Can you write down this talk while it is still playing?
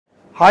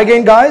Hi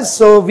again, guys.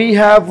 So we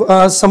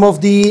have some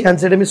of the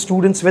NZMA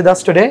students with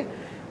us today,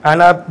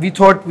 and we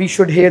thought we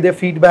should hear their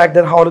feedback,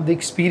 that how are they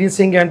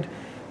experiencing and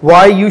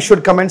why you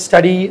should come and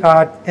study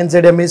at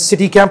NZMA's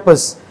city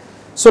campus.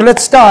 So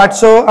let's start.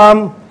 So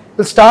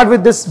we'll start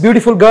with this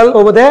beautiful girl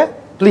over there,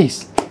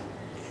 please.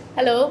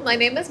 Hello, my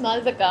name is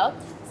Malvika.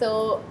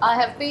 So I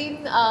have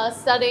been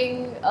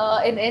studying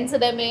in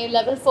NZMA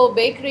Level 4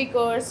 Bakery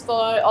course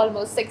for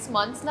almost 6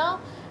 months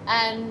now.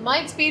 And my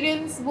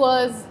experience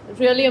was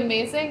really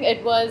amazing.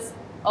 It was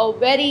a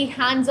very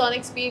hands-on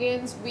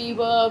experience. We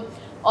were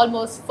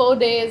almost 4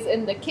 days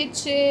in the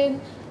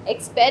kitchen,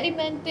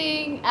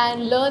 experimenting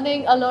and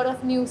learning a lot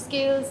of new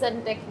skills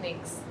and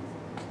techniques.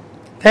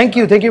 Thank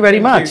you very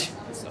much.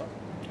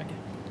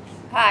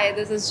 Hi,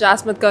 this is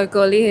Jasmine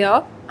Karkoli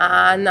here,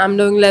 and I'm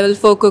doing level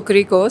 4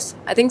 cookery course.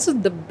 I think so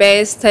the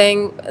best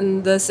thing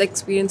in this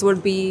experience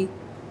would be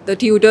the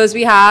tutors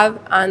we have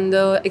and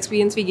the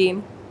experience we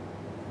gain.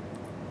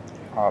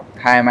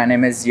 Hi, my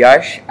name is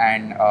Yash,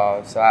 and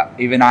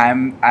even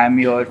I'm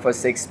here for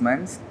 6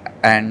 months,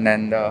 and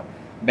then the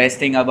best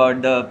thing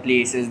about the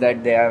place is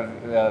that they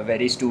are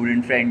very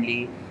student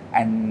friendly,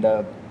 and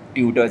the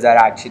tutors are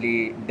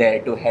actually there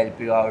to help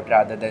you out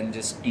rather than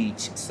just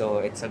teach. So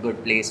it's a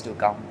good place to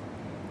come.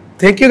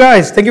 Thank you,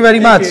 guys. Thank you very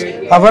much.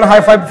 Have one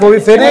high five before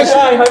we finish.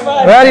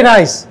 Very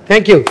nice.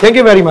 Thank you. Thank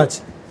you very much.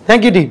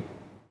 Thank you, team.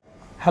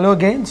 Hello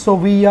again. So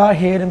we are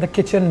here in the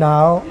kitchen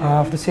now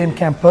of the same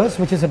campus,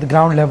 which is at the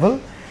ground level.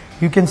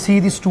 You can see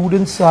the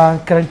students are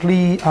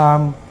currently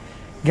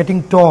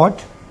getting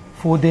taught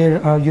for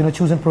their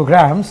chosen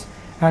programs,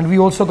 and we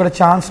also got a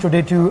chance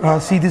today to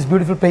see these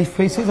beautiful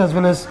faces, as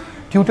well as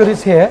tutor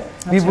is here.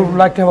 We would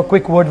like to have a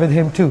quick word with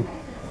him too.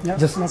 Yeah,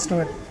 let's do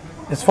it.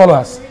 Just follow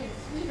us.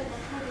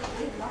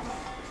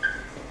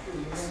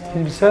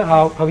 Sir,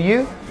 how are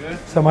you? Good.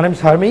 So my name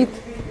is Harmeet,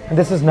 and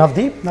this is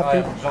Navdeep.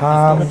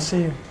 Good to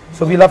see you.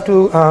 So we love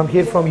to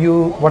hear from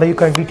you. What are you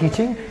currently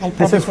teaching?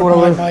 This is for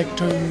our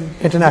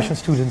international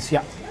students.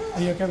 Yeah.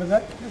 Are you okay with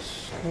that?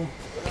 Yes. Cool.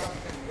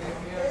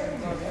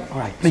 All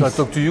right. Please. So I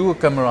talk to you or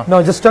camera?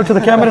 No, just talk to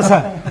the camera,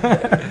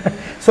 sir.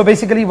 So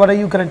basically, what are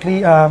you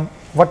currently?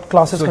 What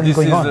classes are going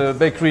on? So this is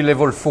bakery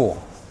level 4.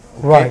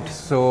 Okay? Right.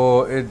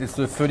 So it's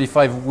a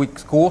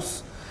 35-week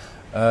course,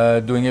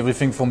 doing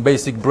everything from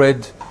basic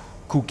bread,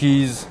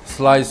 cookies,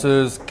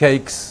 slices,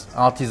 cakes,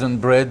 artisan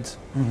bread.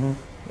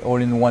 All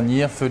in 1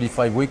 year,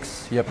 35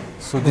 weeks. Yep.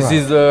 So this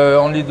is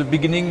only the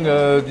beginning.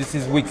 This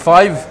is week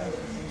 5.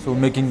 So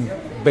making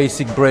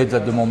basic breads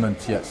at the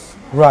moment. Yes.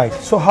 Right.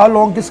 So how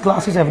long this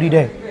class is every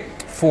day?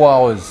 4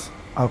 hours.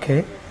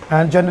 Okay.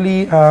 And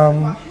generally,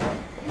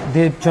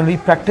 they generally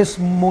practice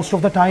most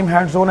of the time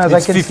hands-on, as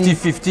it's I can see.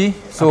 50-50.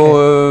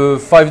 So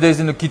 5 days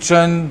in the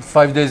kitchen,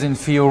 5 days in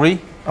theory.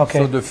 Okay.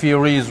 So the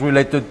theory is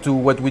related to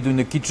what we do in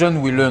the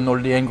kitchen. We learn all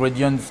the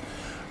ingredients,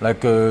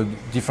 like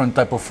different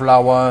type of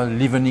flour,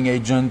 leavening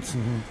agent,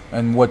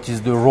 and what is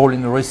the role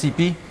in the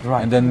recipe.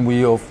 Right. And then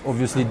we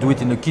obviously do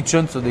it in the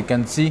kitchen so they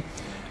can see.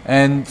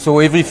 And so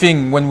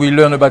everything, when we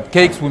learn about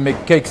cakes, we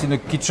make cakes in the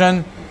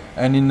kitchen,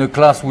 and in the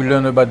class we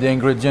learn about the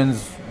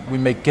ingredients. We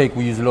make cake,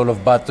 we use a lot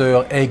of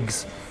butter,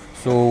 eggs.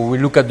 So we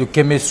look at the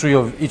chemistry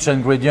of each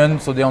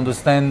ingredient so they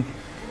understand.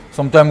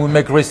 Sometimes we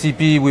make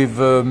recipe with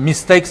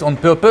mistakes on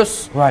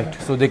purpose. Right.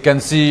 So they can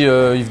see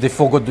if they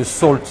forgot the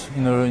salt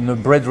in a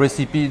bread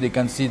recipe, they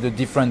can see the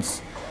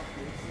difference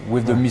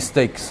with the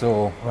mistakes.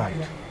 So right.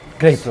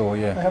 Great. So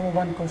yeah. I have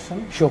one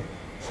question. Sure.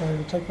 So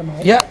I'll take them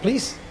out. Yeah,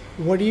 please.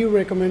 What do you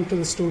recommend to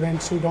the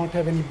students who don't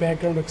have any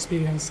background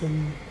experience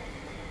in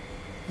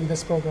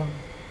this program?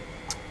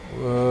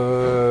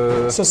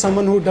 So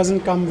someone who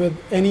doesn't come with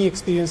any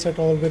experience at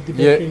all with the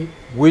bakery.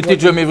 Yeah, we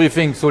teach them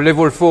everything. So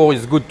level 4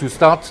 is good to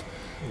start.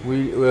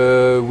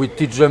 We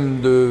teach them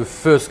the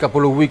first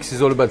couple of weeks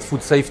is all about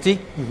food safety.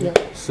 Yeah.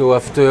 So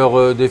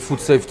after the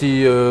food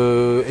safety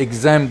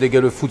exam, they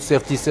get a food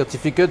safety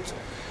certificate,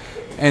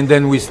 and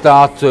then we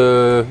start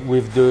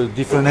with the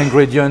different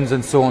ingredients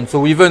and so on.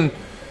 So even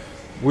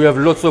we have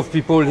lots of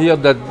people here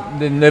that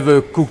they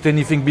never cooked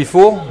anything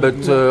before, but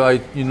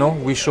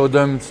we show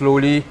them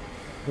slowly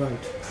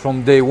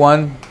from day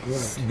one,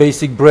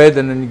 basic bread,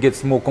 and then it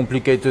gets more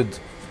complicated.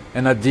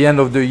 And at the end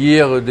of the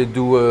year, they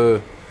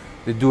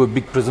do a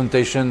big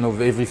presentation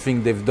of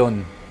everything they've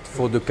done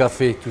for the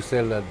cafe to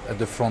sell at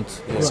the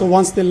front. Yeah. So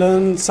once they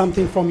learn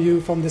something from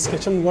you from this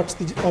kitchen, what's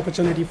the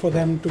opportunity for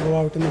them to go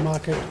out in the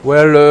market?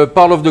 Well,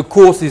 part of the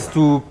course is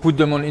to put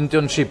them on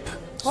internship.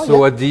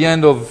 So at the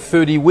end of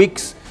 30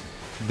 weeks,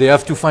 they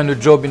have to find a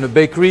job in a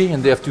bakery,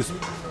 and they have to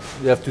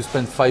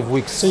spend 5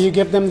 weeks. So you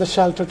give them the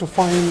shelter to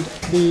find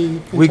the...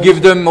 We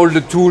give them all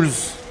the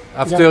tools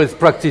after it's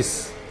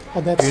practice.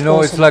 Oh, that's you know,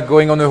 awesome. It's like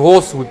going on a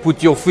horse. We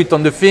put your feet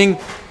on the thing,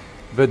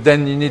 but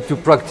then you need to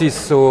practice.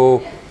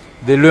 So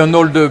they learn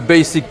all the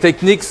basic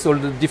techniques, all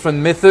the different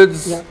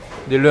methods. Yeah.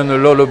 They learn a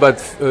lot about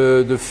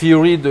the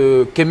theory,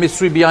 the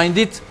chemistry behind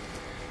it.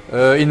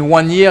 In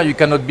 1 year, you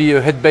cannot be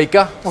a head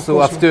baker.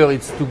 So after,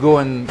 it's to go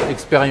and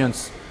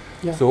experience.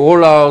 Yeah. So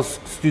all our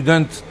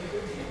students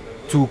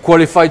to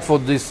qualify for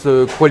this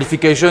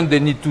qualification, they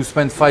need to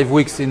spend 5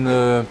 weeks in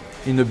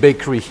a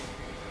bakery.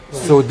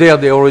 So there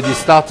they're already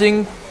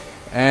starting,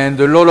 and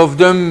a lot of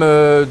them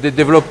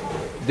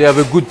they have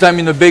a good time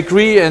in a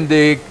bakery, and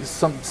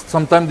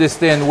sometimes they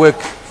stay and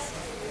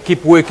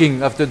keep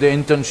working after the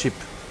internship.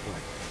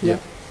 Yeah.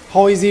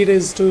 How easy it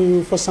is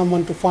for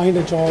someone to find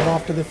a job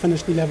after they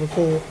finish the level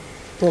 4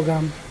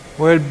 program?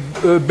 Well,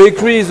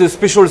 bakery is a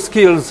special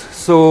skills,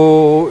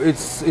 so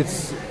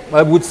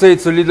I would say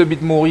it's a little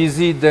bit more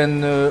easy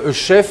than a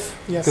chef,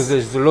 because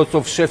there's a lot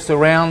of chefs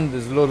around.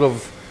 There's a lot of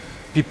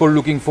people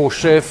looking for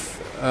chef,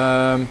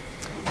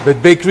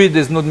 but bakery,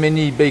 there's not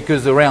many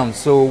bakers around.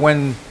 So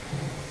when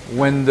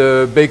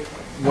the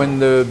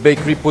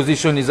bakery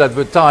position is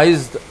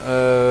advertised,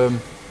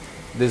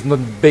 there's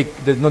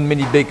not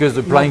many bakers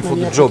applying for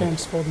the job.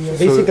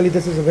 Basically,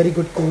 this is a very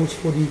good course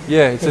for the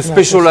it's a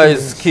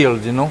specialized skill,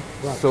 you know.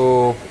 Right.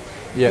 So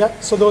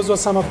so those were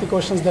some of the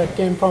questions that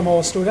came from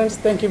our students.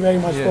 Thank you very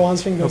much for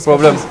answering those questions. No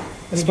problem.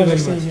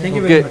 Thank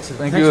you very much.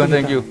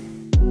 Thank you.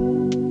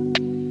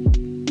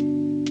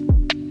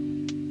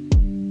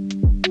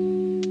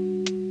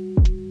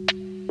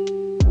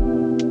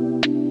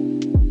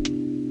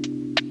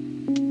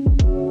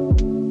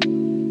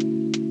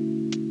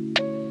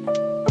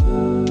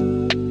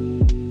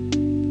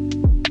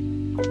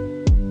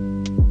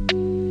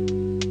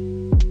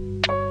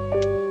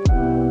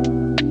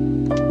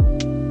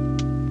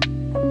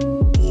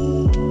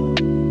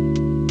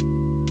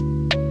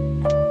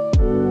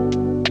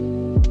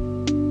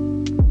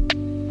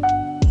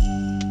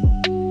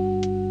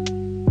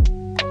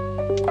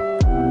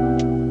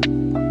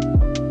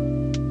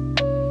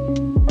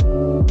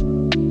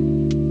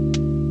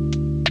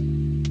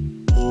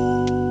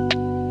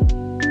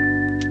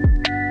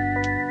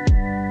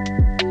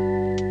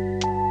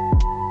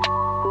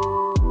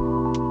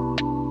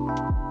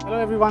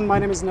 My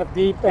name is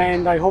Navdeep,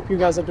 and I hope you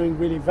guys are doing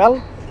really well.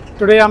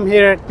 Today I'm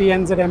here at the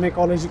NZMA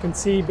College. You can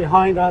see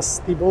behind us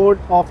the board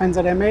of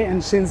NZMA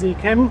and Shinzi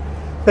Kim.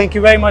 Thank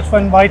you very much for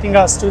inviting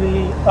us to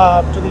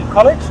the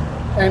college,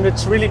 and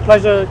it's really a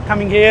pleasure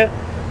coming here.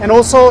 And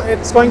also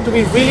it's going to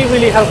be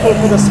really helpful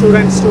for the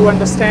students to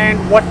understand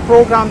what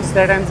programs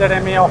that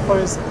NZMA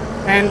offers,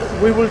 and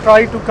we will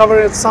try to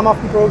cover some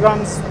of the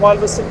programs while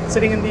we're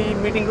sitting in the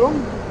meeting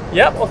room.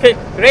 Yeah, okay,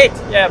 great.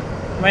 Yeah,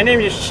 my name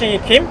is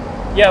Shinzi Kim.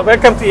 Yeah,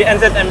 welcome to the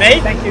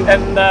NZMA. Thank you.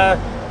 And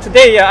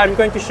today I'm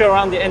going to show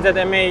around the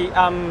NZMA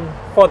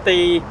for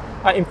the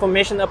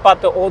information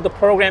about all the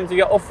programs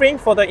we are offering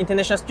for the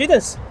international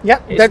students. Yeah,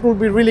 that would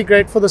be really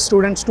great for the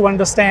students to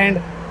understand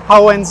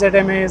how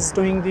NZMA is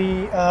doing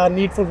the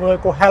needful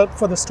work or help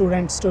for the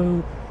students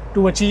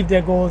to achieve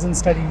their goals and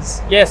studies.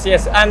 Yes,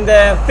 and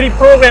 3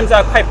 programs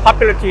are quite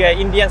popular to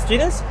Indian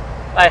students,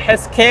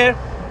 healthcare,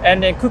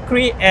 and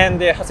cookery,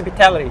 and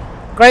hospitality.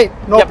 Great,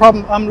 no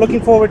problem. I'm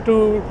looking forward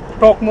to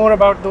talk more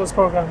about those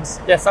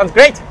programs. Yes, sounds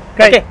great.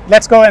 Great, okay.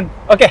 Let's go in.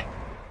 Okay.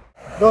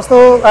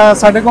 दोस्तों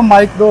साढ़े को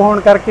mic दो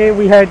होने करके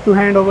we had to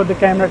hand over the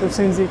camera to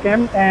Shinzi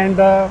Kim, and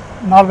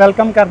now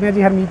welcome करते हैं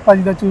जी हरमीत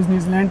पाजी दा चूज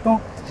न्यूजीलैंड तो.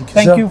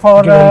 Thank you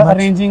for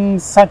arranging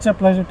such a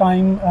pleasure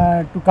time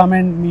to come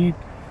and meet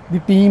the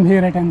team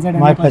here at NZMA.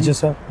 My pleasure,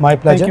 sir. My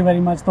pleasure. Thank you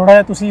very much.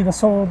 थोड़ा तुसी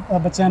दसो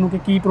बच्चों ਨੂੰ कि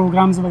की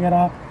programs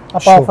वगैरह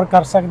ਆਪਾਂ offer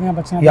ਕਰ ਸਕਦੇ ਹਾਂ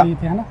ਬੱਚਿਆਂ ਦੇ ਲਈ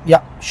ਤੇ ਹਨਾ.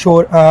 Yeah,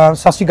 sure.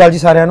 ਸਤਿ ਸ਼੍ਰੀ ਅਕਾਲ ਜੀ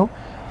ਸਾਰਿਆਂ ਨੂੰ.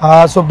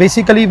 So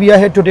basically we are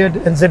here today at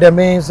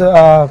NZMA's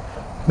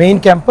main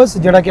campus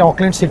ਜਿਹੜਾ ਕਿ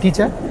Auckland city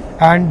ਚ ਹੈ,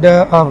 and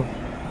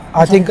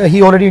I think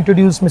he already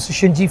introduced Mr.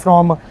 Shinji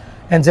from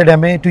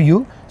NZMA to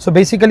you. So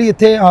basically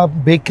ਇੱਥੇ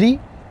bakery,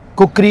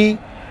 cookery,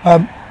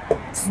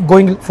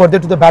 going further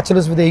to the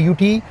bachelor's with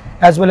AUT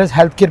as well as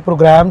healthcare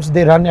programs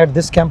they run at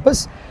this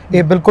campus.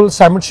 ਇਹ ਬਿਲਕੁਲ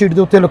Simon street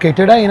ਦੇ ਉੱਤੇ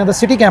located ਹੈ, ਇਹਨਾਂ ਦਾ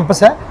city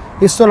campus ਹੈ.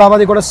 ਇਸ ਤੋਂ ਇਲਾਵਾ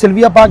ਦੇ ਕੋਲ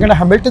ਸਿਲਵੀਆ park and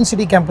Hamilton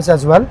city campus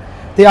as well.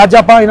 ਤੇ ਅੱਜ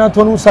ਆਪਾਂ ਇਹਨਾਂ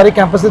ਤੁਹਾਨੂੰ ਸਾਰੇ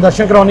ਕੈਂਪਸ ਦੇ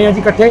ਦਰਸ਼ਨ ਕਰਾਉਣੇ ਆ ਜੀ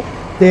ਇਕੱਠੇ.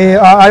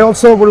 I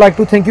also would like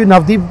to thank you,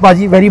 Navdeep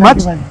Baji, very much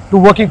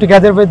to working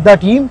together with the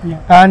team,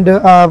 and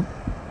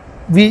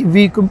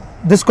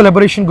this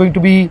collaboration going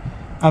to be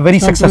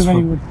very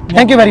successful.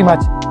 Thank you very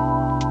much.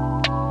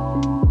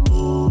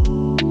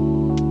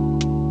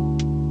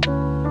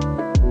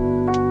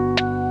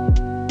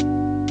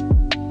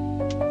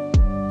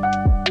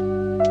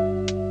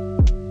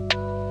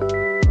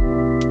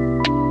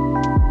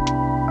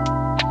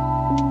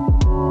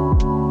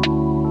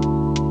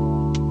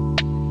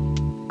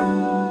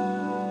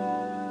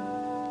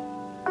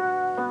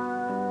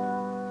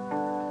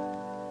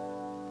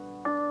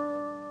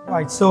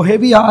 Right, so here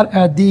we are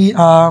at the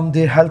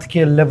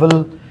healthcare level.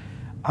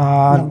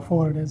 Level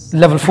 4 it is.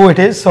 Level 4 it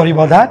is, sorry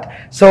about that.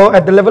 So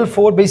at the level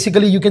 4,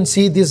 basically you can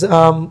see these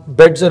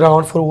beds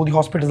around for all the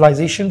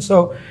hospitalization. So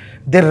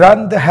they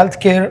run the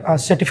healthcare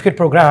certificate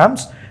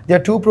programs. There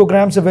are 2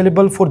 programs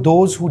available for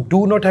those who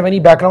do not have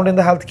any background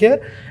in the healthcare,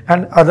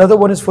 and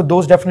another one is for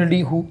those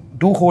definitely who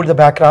do hold the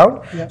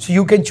background. So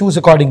you can choose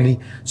accordingly.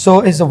 So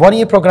it's a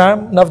 1-year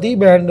program,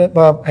 Navdeep,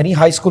 and any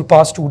high school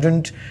pass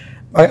student,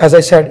 as I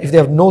said, if they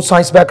have no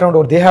science background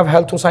or they have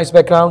health or science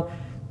background,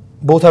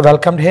 both are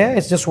welcomed here.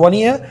 It's just 1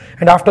 year,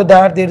 and after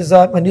that there is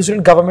a New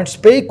Zealand government's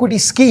pay equity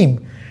scheme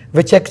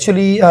which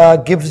actually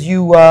gives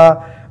you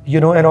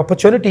an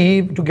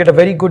opportunity to get a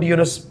very good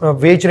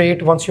wage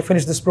rate once you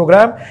finish this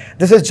program.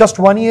 This is just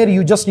 1 year.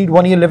 You just need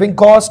 1 year living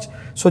cost.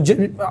 So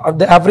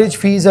the average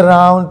fee is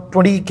around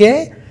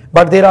 20K.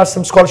 But there are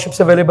some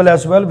scholarships available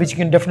as well, which you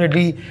can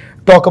definitely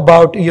talk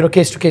about,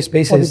 case-to-case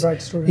basis. For the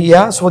bright students.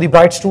 Yeah, so for the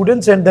bright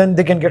students, and then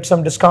they can get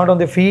some discount on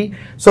their fee.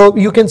 So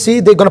you can see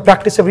they're going to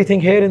practice everything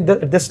here in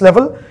this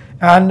level.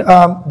 And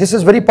this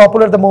is very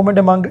popular at the moment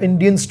among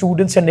Indian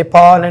students in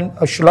Nepal and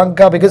Sri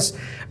Lanka, because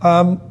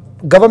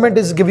government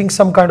is giving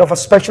some kind of a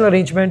special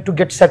arrangement to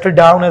get settled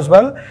down as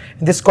well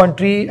in this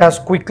country as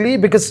quickly,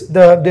 because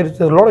there is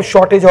a lot of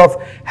shortage of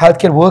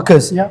healthcare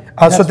workers. Yeah,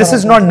 so this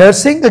is not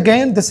nursing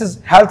again, this is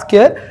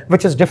healthcare,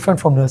 which is different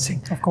from nursing.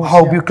 Of course,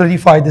 how you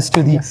clarify this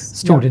to the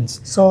students.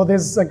 Yeah. So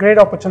there's a great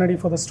opportunity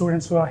for the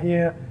students who are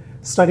here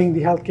studying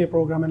the healthcare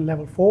program in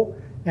level 4,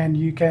 and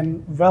you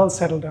can well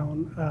settle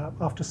down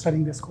after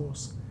studying this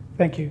course.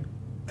 Thank you.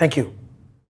 Thank you.